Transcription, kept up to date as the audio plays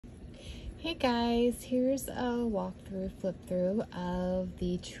Hey guys, here's a walkthrough, flip through of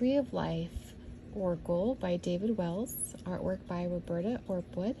the Tree of Life Oracle by David Wells, artwork by Roberta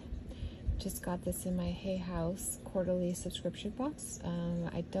Orpwood. Just got this in my Hay House quarterly subscription box.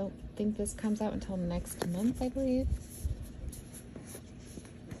 I don't think this comes out until next month, I believe.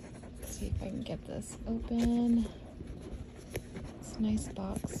 Let's see if I can get this open. It's a nice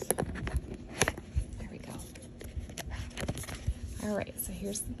box. There we go. All right, so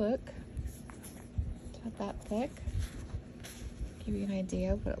here's the book. Not that thick. Give you an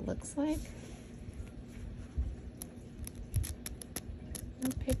idea of what it looks like. No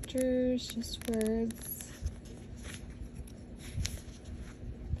pictures, just words.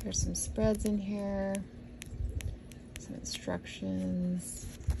 There's some spreads in here, some instructions,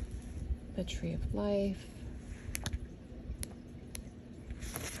 the Tree of Life,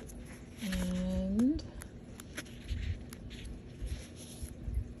 and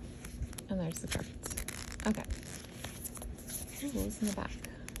there's the cards. Okay. Who's in the back?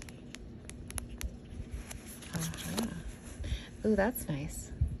 Ooh, that's nice.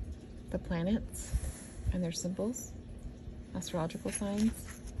 The planets and their symbols, astrological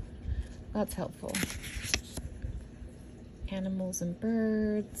signs. That's helpful. Animals and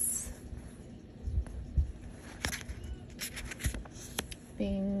birds.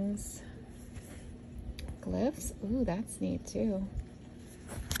 Things. Glyphs. Ooh, that's neat too.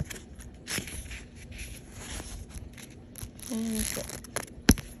 And that's it.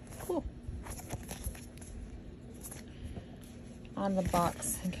 Cool. On the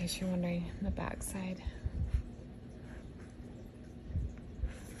box, in case you're wondering, on the back side.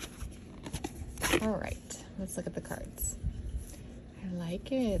 All right, let's look at the cards. I like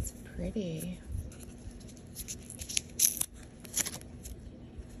it, it's pretty.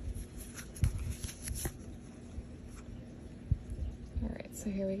 All right, so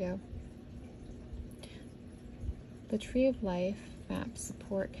here we go. The Tree of Life, map,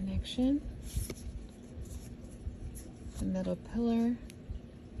 support, connection. The middle pillar,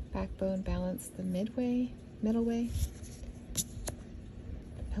 backbone, balance, the middle way.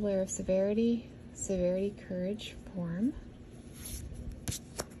 The pillar of severity, courage, form.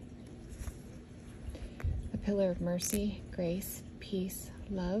 The pillar of mercy, grace, peace,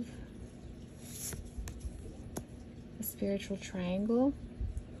 love. The spiritual triangle,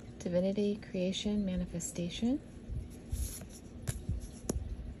 divinity, creation, manifestation.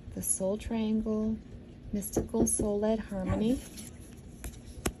 The soul triangle, mystical, soul-led harmony.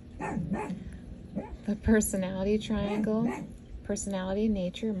 The personality triangle, personality,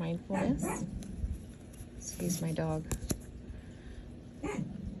 nature, mindfulness. Excuse my dog.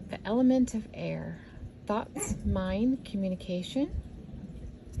 The element of air, thoughts, mind, communication.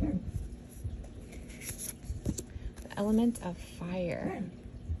 The element of fire,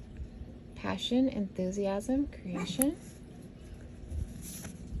 passion, enthusiasm, creation.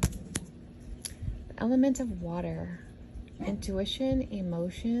 Element of water, intuition,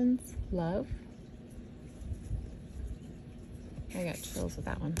 emotions, love. I got chills with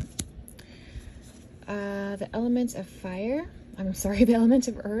that one. The element of fire, the element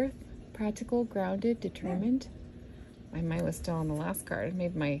of earth, practical, grounded, determined. My mind was still on the last card. It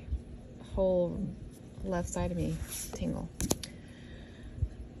made my whole left side of me tingle.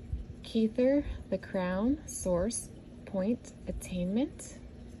 Kether, the crown, source, point, attainment.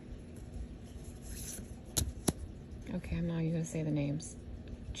 Okay, I'm not even going to say the names.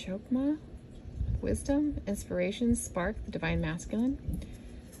 Chokmah, wisdom, inspiration, spark, the divine masculine.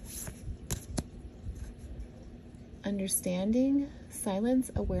 Understanding,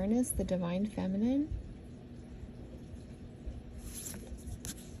 silence, awareness, the divine feminine.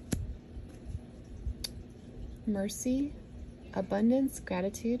 Mercy, abundance,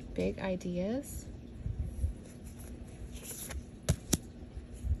 gratitude, big ideas.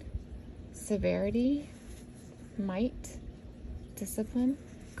 Severity, might, discipline,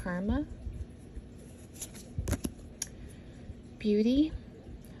 karma. Beauty,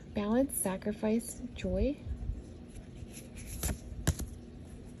 balance, sacrifice, joy.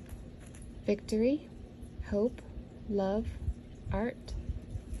 Victory, hope, love, art.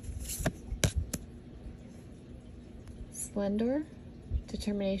 Splendor,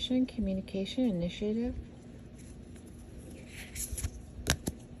 determination, communication, initiative.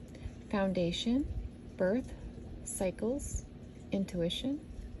 Foundation, birth, cycles, intuition.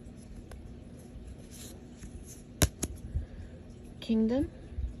 Kingdom,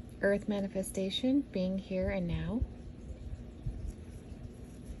 earth manifestation, being here and now.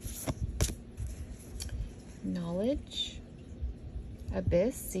 Knowledge,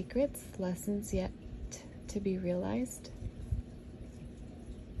 abyss, secrets, lessons yet to be realized.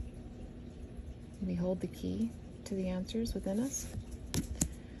 We hold the key to the answers within us.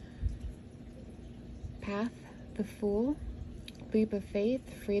 Path, the Fool. Leap of faith,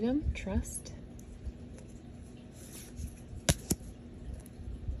 freedom, trust.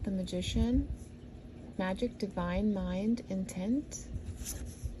 The Magician. Magic, divine, mind, intent.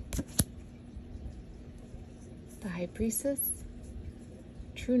 The High Priestess.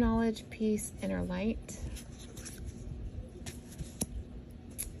 True knowledge, peace, inner light.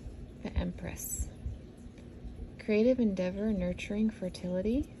 The Empress. Creative endeavor, nurturing,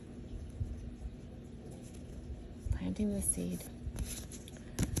 fertility. Planting the seed.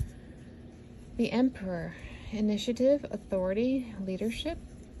 The Emperor. Initiative, authority, leadership.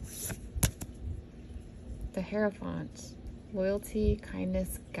 The Hierophant. Loyalty,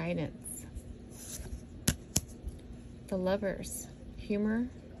 kindness, guidance. The Lovers. Humor,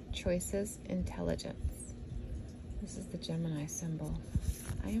 choices, intelligence. This is the Gemini symbol.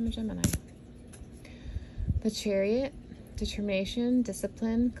 I am a Gemini. The Chariot. Determination,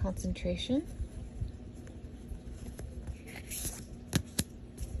 discipline, concentration.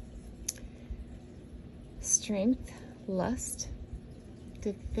 Strength, lust,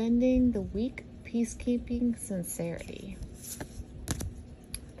 defending the weak, peacekeeping, sincerity.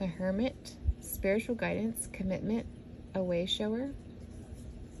 The Hermit, spiritual guidance, commitment, a way shower.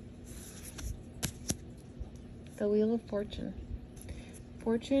 The Wheel of Fortune,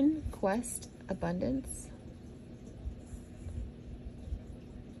 fortune, quest, abundance.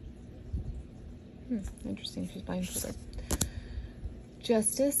 Interesting, she's blindfolded.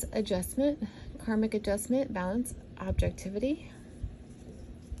 Justice, adjustment, karmic adjustment, balance, objectivity.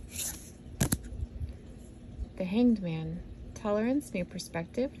 The Hanged Man, tolerance, new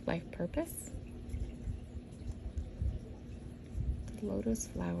perspective, life purpose. The Lotus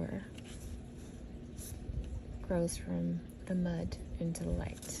flower grows from the mud into the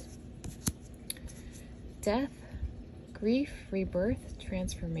light. Death, grief, rebirth,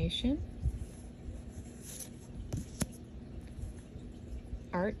 transformation.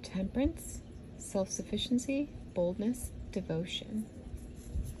 Art, temperance, self-sufficiency, boldness, devotion.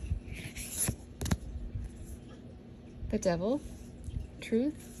 The Devil,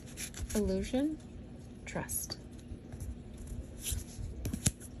 truth, illusion, trust.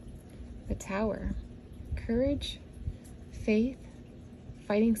 The Tower, courage, faith,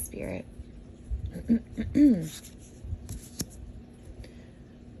 fighting spirit.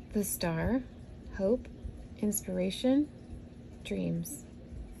 The Star, hope, inspiration, dreams.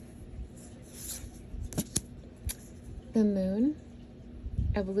 The Moon,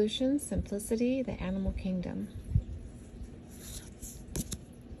 evolution, simplicity, the animal kingdom.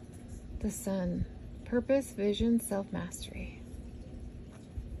 The Sun, purpose, vision, self-mastery.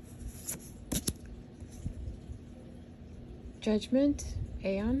 Judgment,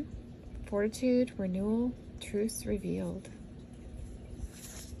 Aeon, fortitude, renewal, truths revealed.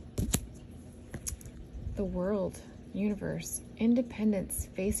 The World, universe, independence,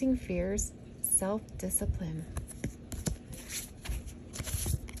 facing fears, self-discipline.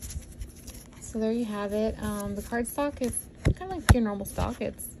 So there you have it. The cardstock is kind of like your normal stock.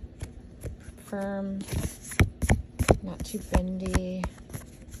 It's firm, not too bendy.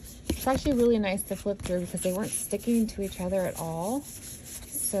 It's actually really nice to flip through because they weren't sticking to each other at all.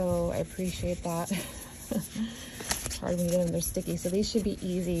 So I appreciate that. It's hard when you get them, they're sticky. So these should be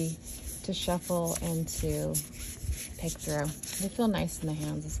easy to shuffle and to pick through. They feel nice in the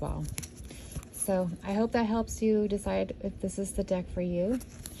hands as well. So I hope that helps you decide if this is the deck for you.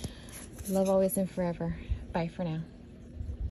 Love always and forever. Bye for now.